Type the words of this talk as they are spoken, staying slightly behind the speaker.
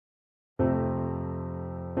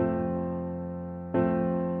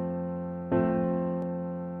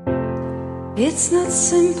It's not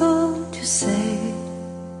simple to say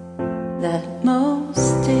that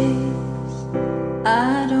most days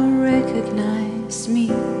I don't recognize me.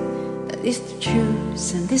 That is the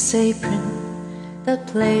juice and this apron, that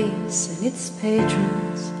place and its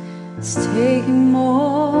patrons. It's taking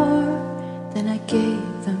more than I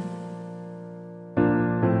gave them.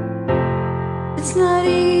 It's not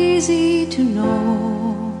easy to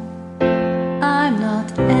know I'm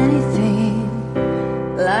not anything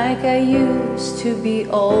like I used to be,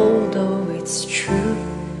 although it's true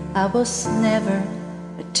I was never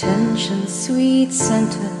attention's sweet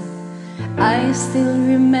center. I still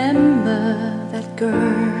remember that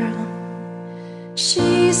girl.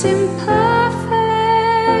 She's imperfect,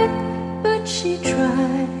 but she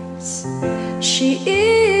tries. She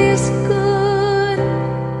is good,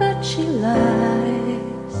 but she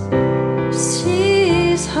lies.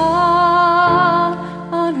 She's hard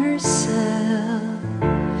on herself.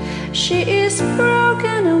 She is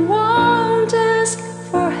broken and won't ask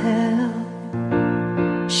for help.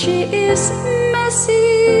 She is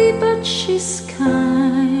messy, but she's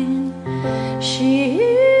kind. She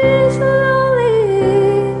is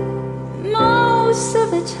lonely most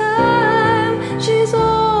of the time. She's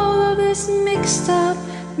all of this mixed up,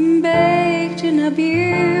 baked in a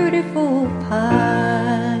beautiful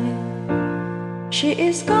pie. She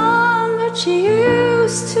is gone, but she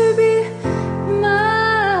used to be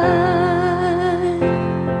mine.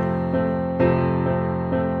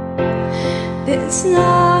 It's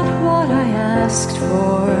not what I asked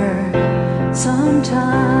for.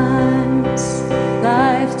 Sometimes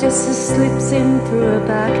life just slips in through a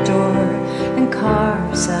back door and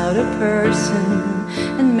carves out a person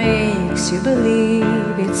and makes you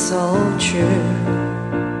believe it's all true.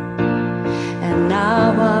 And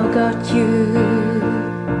now I've got you,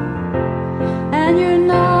 and you're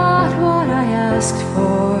not what I asked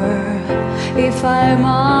for. If I'm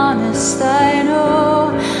honest, I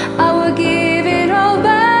know I will give it all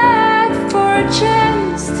back for a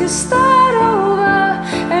chance to start over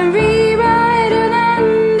and rewrite an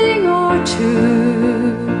ending or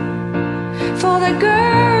two. For the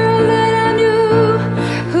girl that I knew,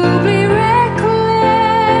 who'll be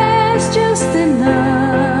reckless just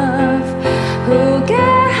enough, who'll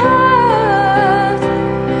get hurt,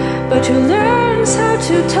 but who learns how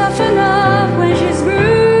to toughen up when she's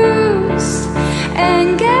bruised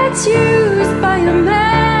and gets used by a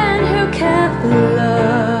man who can't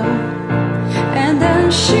love. And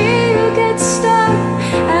then she'll get stuck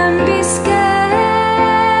and be scared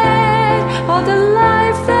of the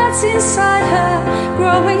life that's inside her,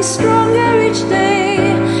 growing stronger each day,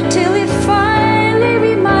 till it finally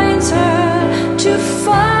reminds her to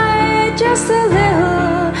fight just a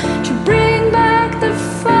little, to bring back the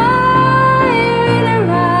fire in her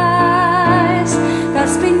eyes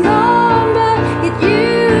that's been gone, but it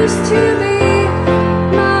used to be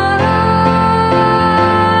mine.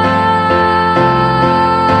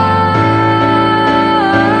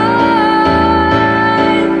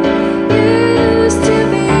 Used to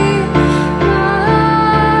be mine.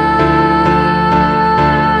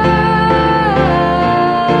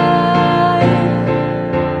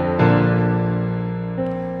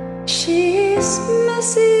 She's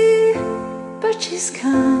messy, but she's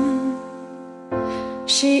kind.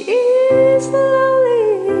 She is lonely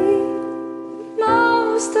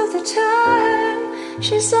most of the time.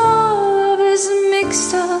 She's always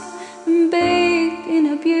mixed up,